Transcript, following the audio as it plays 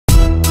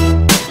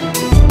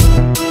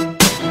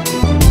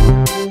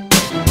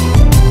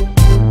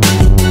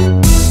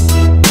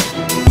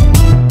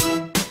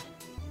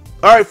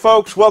Alright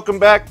folks, welcome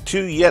back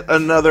to yet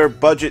another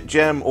budget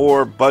gem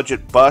or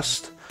budget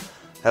bust.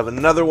 Have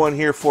another one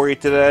here for you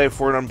today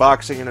for an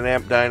unboxing and an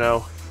amp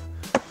dyno.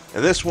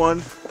 And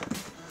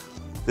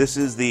this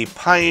is the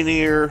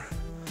Pioneer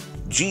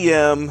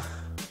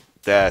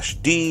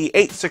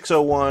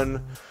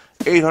GM-D8601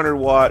 800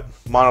 watt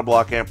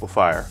monoblock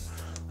amplifier.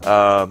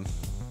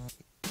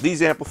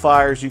 These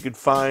amplifiers you can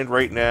find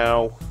right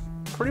now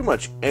pretty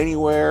much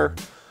anywhere.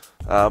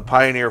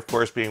 Pioneer, of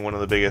course, being one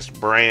of the biggest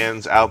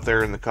brands out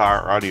there in the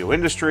car audio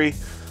industry.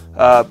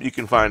 You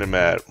can find them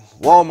at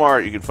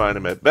Walmart, you can find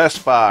them at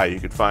Best Buy, you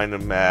can find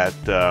them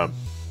at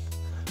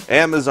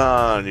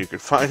Amazon, you can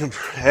find them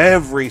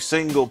every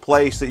single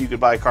place that you could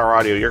buy car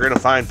audio. You're going to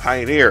find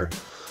Pioneer.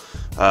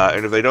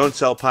 And if they don't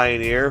sell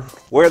Pioneer,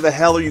 where the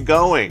hell are you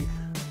going?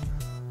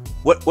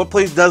 What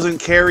place doesn't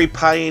carry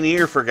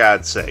Pioneer, for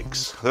God's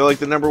sakes? They're like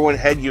the #1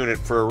 head unit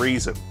for a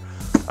reason.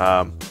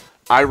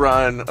 I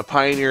run a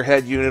Pioneer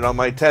head unit on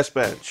my test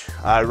bench.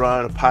 I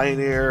run a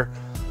Pioneer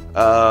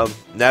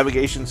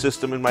navigation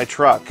system in my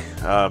truck.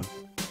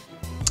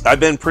 I've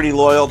been pretty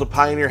loyal to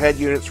Pioneer head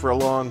units for a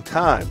long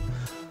time.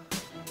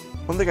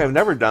 One thing I've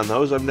never done,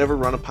 though, is I've never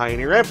run a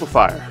Pioneer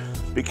amplifier,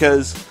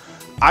 because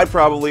I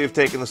probably have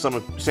taken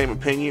the same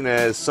opinion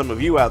as some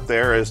of you out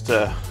there as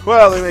to,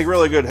 well, they make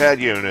really good head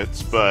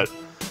units, but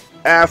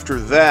after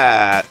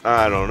that,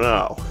 I don't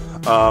know.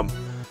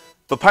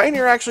 But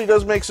Pioneer actually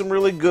does make some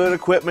really good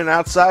equipment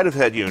outside of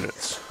head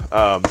units.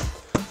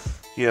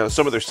 You know,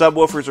 some of their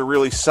subwoofers are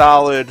really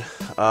solid.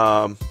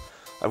 I've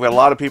got a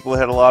lot of people that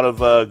had a lot of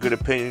good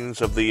opinions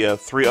of the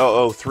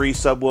 3003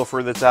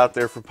 subwoofer that's out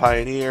there for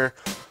Pioneer.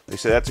 They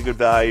say that's a good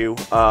value.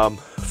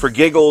 For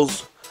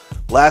giggles,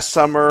 last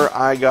summer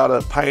I got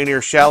a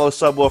Pioneer shallow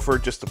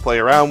subwoofer just to play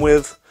around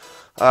with,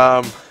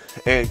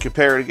 and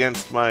compare it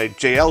against my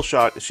JL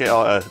shallow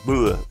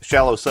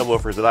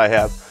subwoofers that I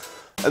have,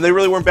 and they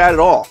really weren't bad at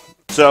all.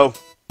 So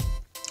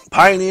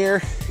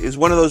Pioneer is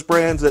one of those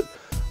brands that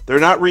they're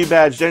not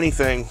rebadged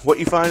anything. What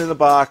you find in the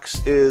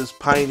box is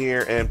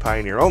Pioneer and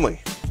Pioneer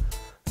only.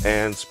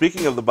 And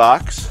speaking of the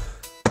box,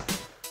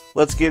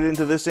 let's get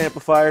into this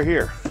amplifier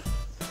here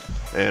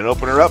and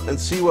open her up and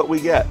see what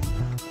we get.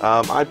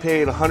 I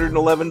paid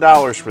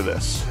 $111 for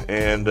this,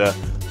 and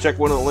check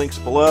one of the links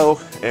below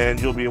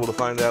and you'll be able to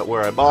find out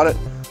where I bought it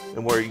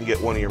and where you can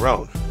get one of your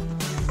own.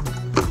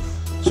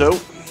 So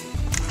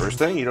first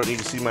thing, you don't need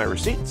to see my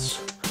receipts.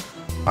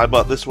 I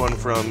bought this one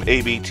from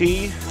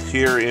ABT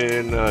here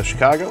in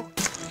Chicago.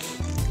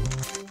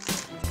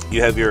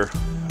 You have your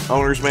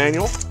owner's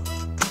manual,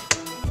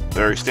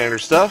 very standard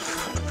stuff,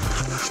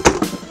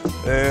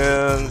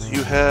 and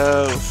you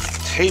have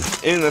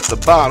taped in at the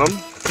bottom,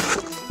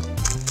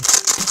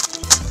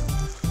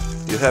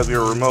 you have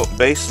your remote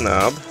bass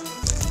knob,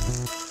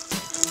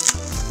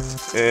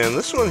 and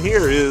this one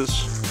here is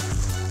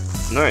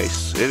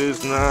nice. It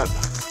is not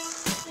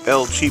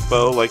El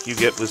Cheapo like you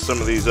get with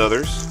some of these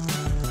others.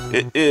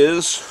 It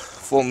is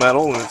full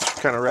metal, and it's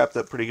kind of wrapped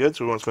up pretty good,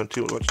 so we won't spend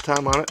too much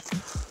time on it.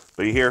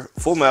 But you hear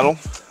full metal,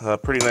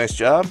 pretty nice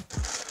job.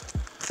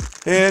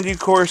 And of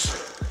course,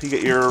 you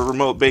get your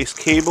remote base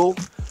cable,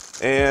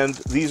 and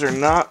these are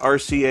not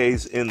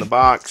RCAs in the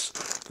box.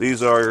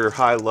 These are your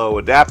high-low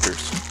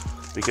adapters,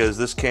 because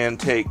this can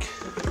take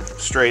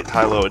straight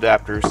high-low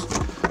adapters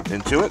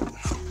into it.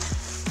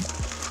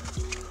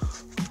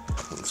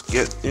 Let's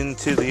get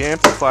into the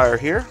amplifier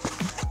here.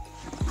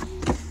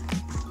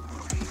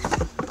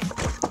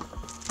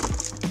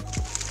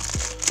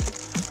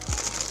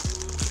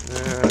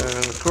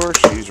 Of course,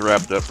 she's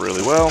wrapped up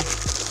really well.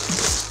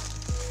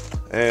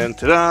 And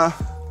ta-da!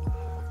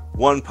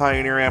 One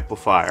Pioneer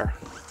amplifier.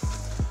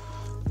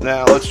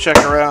 Now let's check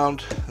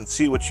around and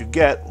see what you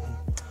get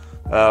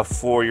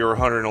for your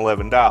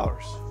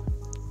 $111.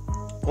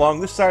 Along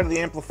this side of the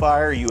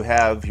amplifier, you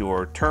have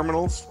your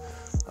terminals.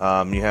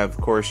 You have,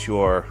 of course,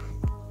 your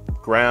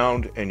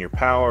ground and your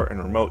power and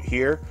remote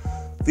here.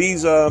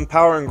 These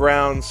power and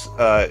grounds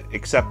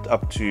accept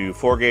up to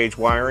 4-gauge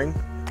wiring.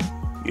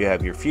 You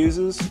have your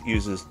fuses,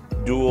 uses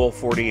dual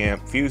 40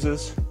 amp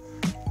fuses,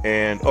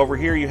 and over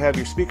here you have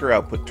your speaker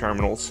output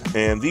terminals,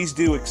 and these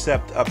do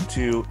accept up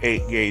to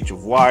 8-gauge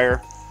of wire.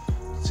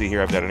 See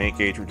here, I've got an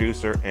 8-gauge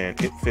reducer and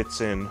it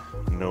fits in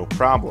no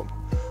problem.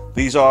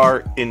 These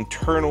are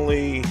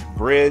internally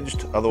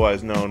bridged,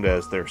 otherwise known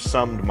as their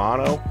summed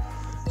mono,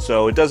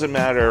 so it doesn't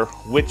matter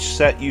which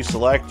set you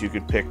select. You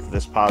could pick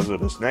this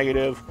positive, this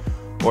negative,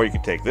 or you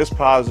could take this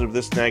positive,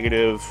 this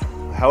negative,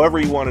 however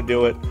you want to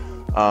do it.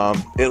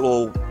 It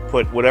will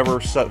put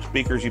whatever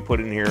speakers you put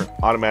in here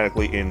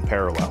automatically in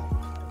parallel.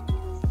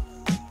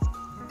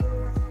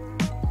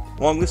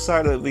 Along this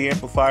side of the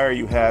amplifier,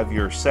 you have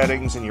your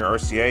settings and your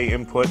RCA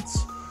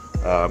inputs.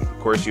 Of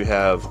course, you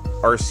have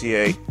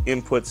RCA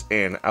inputs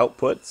and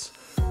outputs.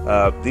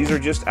 These are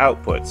just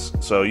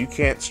outputs, so you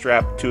can't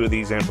strap two of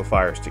these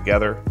amplifiers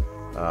together.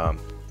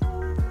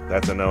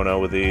 That's a no-no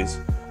with these.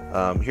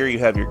 Here you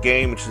have your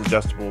gain, which is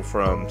adjustable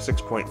from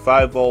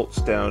 6.5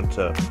 volts down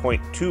to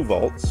 0.2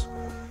 volts.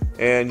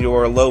 And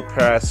your low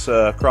pass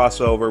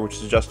crossover, which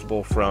is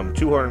adjustable from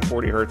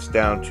 240 Hertz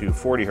down to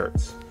 40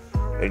 Hertz.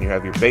 and you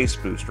have your bass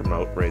boost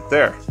remote right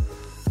there.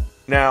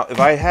 Now, if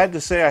I had to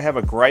say I have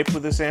a gripe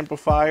with this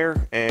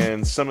amplifier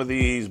and some of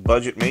these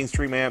budget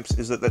mainstream amps,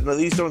 is that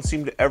these don't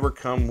seem to ever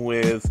come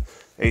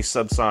with a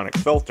subsonic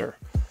filter.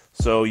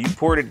 So you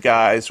ported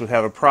guys would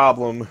have a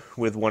problem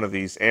with one of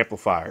these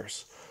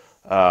amplifiers.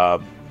 I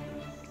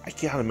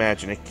can't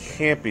imagine it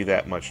can't be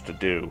that much to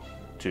do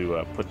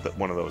to put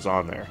one of those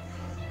on there.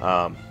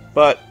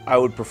 But I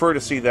would prefer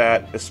to see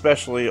that,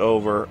 especially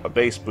over a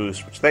bass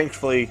boost, which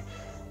thankfully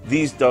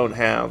these don't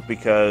have,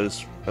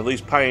 because at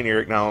least Pioneer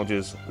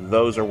acknowledges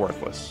those are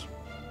worthless.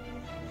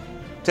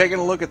 Taking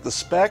a look at the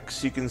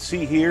specs, you can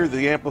see here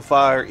the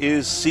amplifier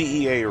is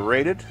CEA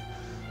rated,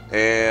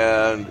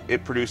 and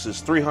it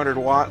produces 300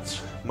 watts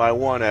by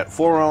 1 at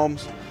 4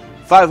 ohms,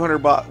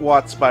 500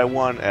 watts by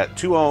 1 at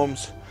 2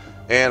 ohms,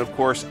 and of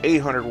course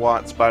 800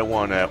 watts by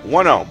 1 at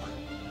 1 ohm.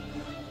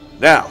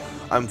 Now,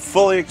 I'm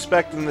fully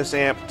expecting this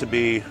amp to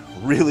be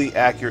really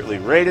accurately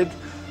rated.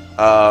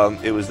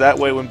 It was that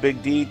way when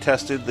Big D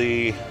tested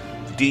the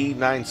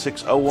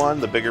D8601,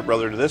 the bigger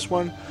brother to this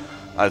one.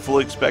 I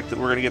fully expect that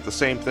we're going to get the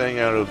same thing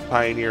out of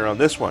Pioneer on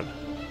this one.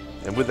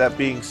 And with that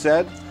being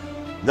said,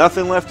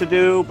 nothing left to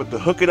do but to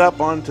hook it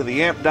up onto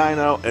the amp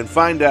dyno and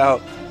find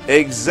out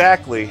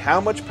exactly how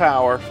much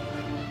power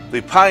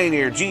the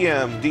Pioneer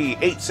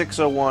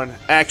GM-D8601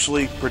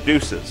 actually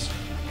produces.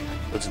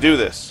 Let's do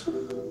this.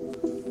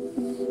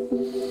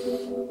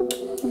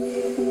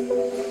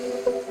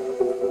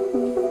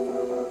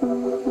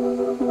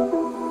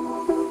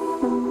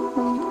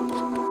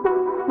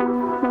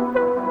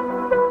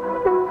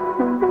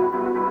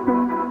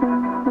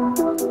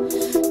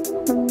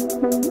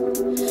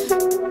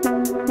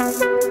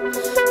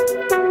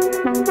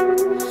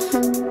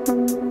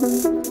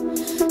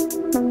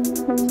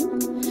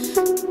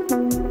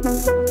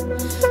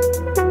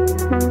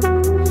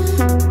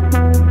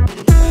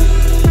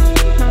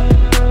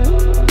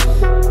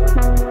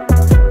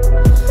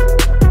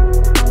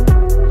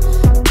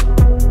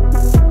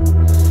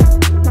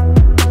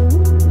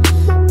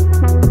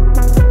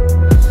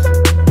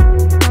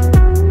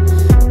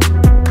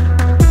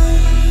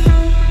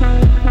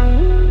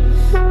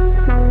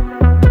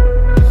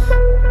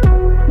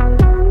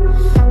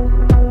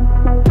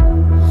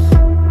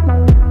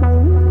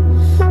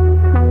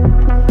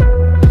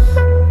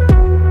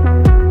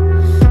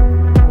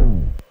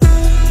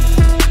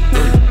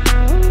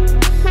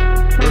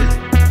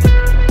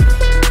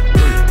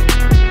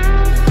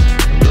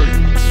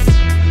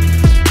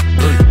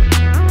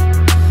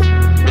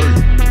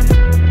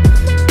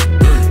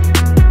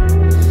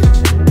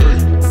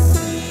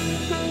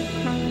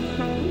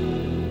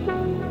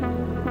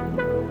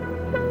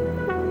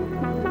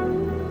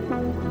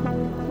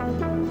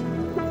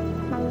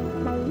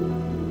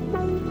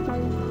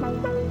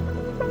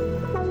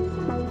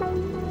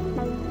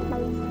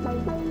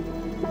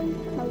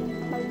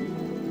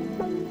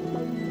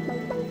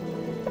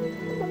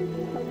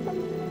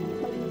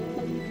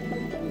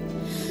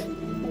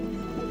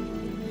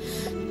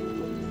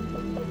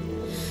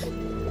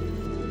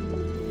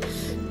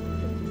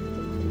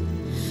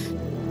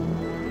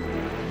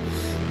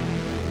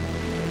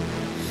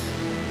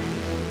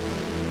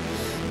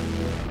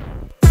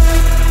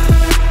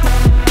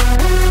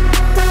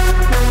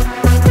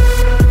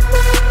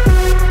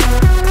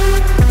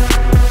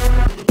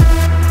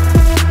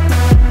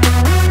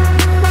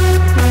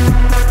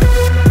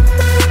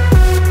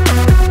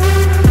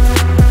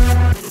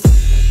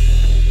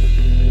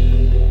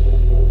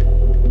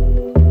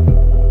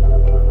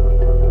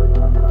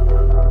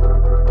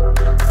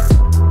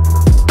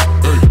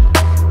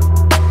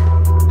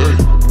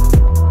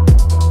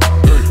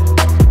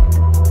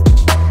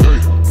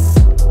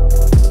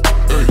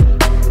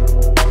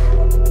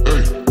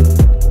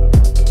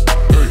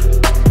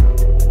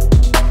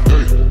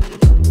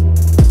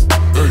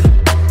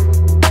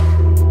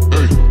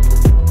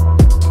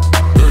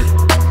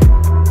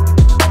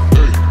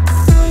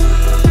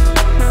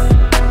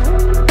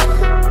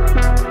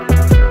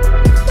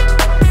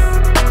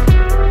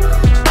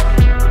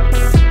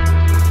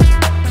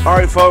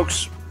 Alright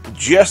folks,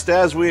 just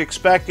as we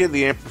expected,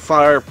 the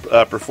amplifier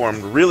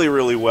performed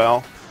really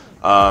well.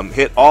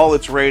 Hit all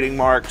its rating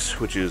marks,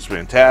 which is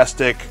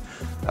fantastic.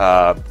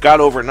 Got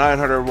over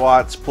 900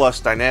 watts plus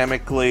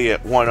dynamically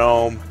at 1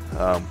 ohm.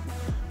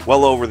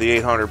 Well over the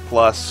 800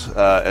 plus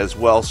as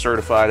well,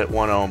 certified at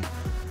 1 ohm.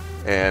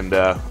 And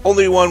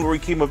only one where we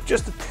came up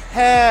just a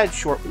tad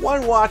short,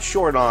 1 watt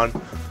short on,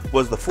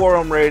 was the 4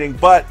 ohm rating,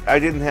 but I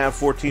didn't have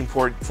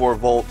 14.4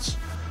 volts.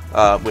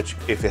 Which,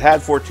 if it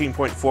had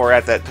 14.4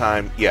 at that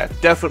time, yeah,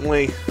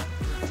 definitely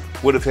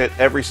would have hit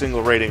every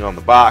single rating on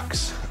the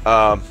box.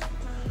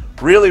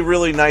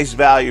 Really nice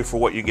value for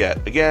what you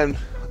get. Again,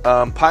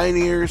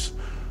 Pioneers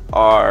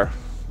are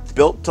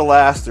built to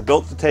last. They're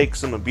built to take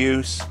some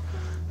abuse,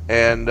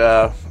 and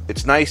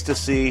it's nice to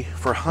see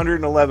for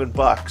 111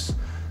 bucks,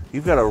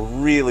 you've got a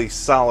really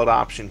solid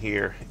option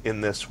here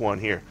in this one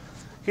here.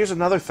 Here's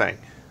another thing.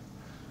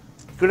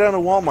 Go down to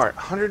Walmart,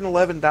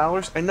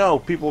 $111. I know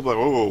people are like,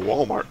 oh,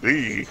 Walmart,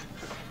 eee.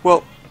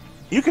 Well,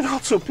 you can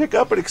also pick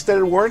up an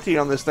extended warranty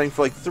on this thing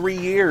for like 3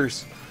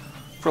 years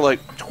for like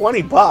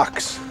 20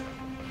 bucks.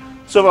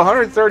 So for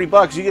 130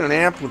 bucks, you get an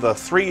amp with a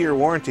 3-year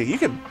warranty. You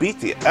can beat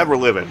the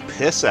ever-living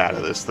piss out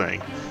of this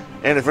thing.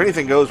 And if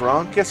anything goes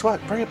wrong, guess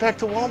what? Bring it back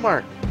to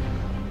Walmart.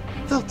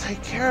 They'll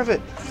take care of it.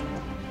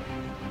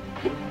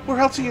 Where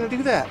else are you going to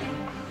do that?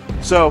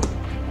 So,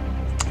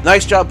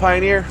 nice job,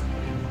 Pioneer.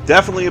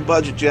 Definitely a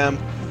budget gem.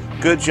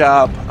 Good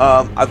job.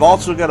 I've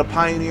also got a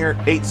Pioneer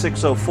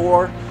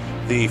 8604,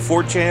 the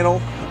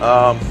 4-channel.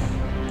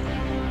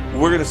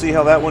 We're going to see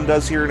how that one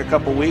does here in a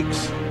couple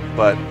weeks.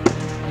 But,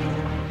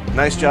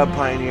 nice job,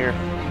 Pioneer.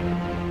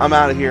 I'm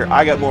out of here.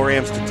 I got more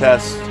amps to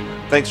test.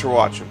 Thanks for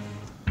watching.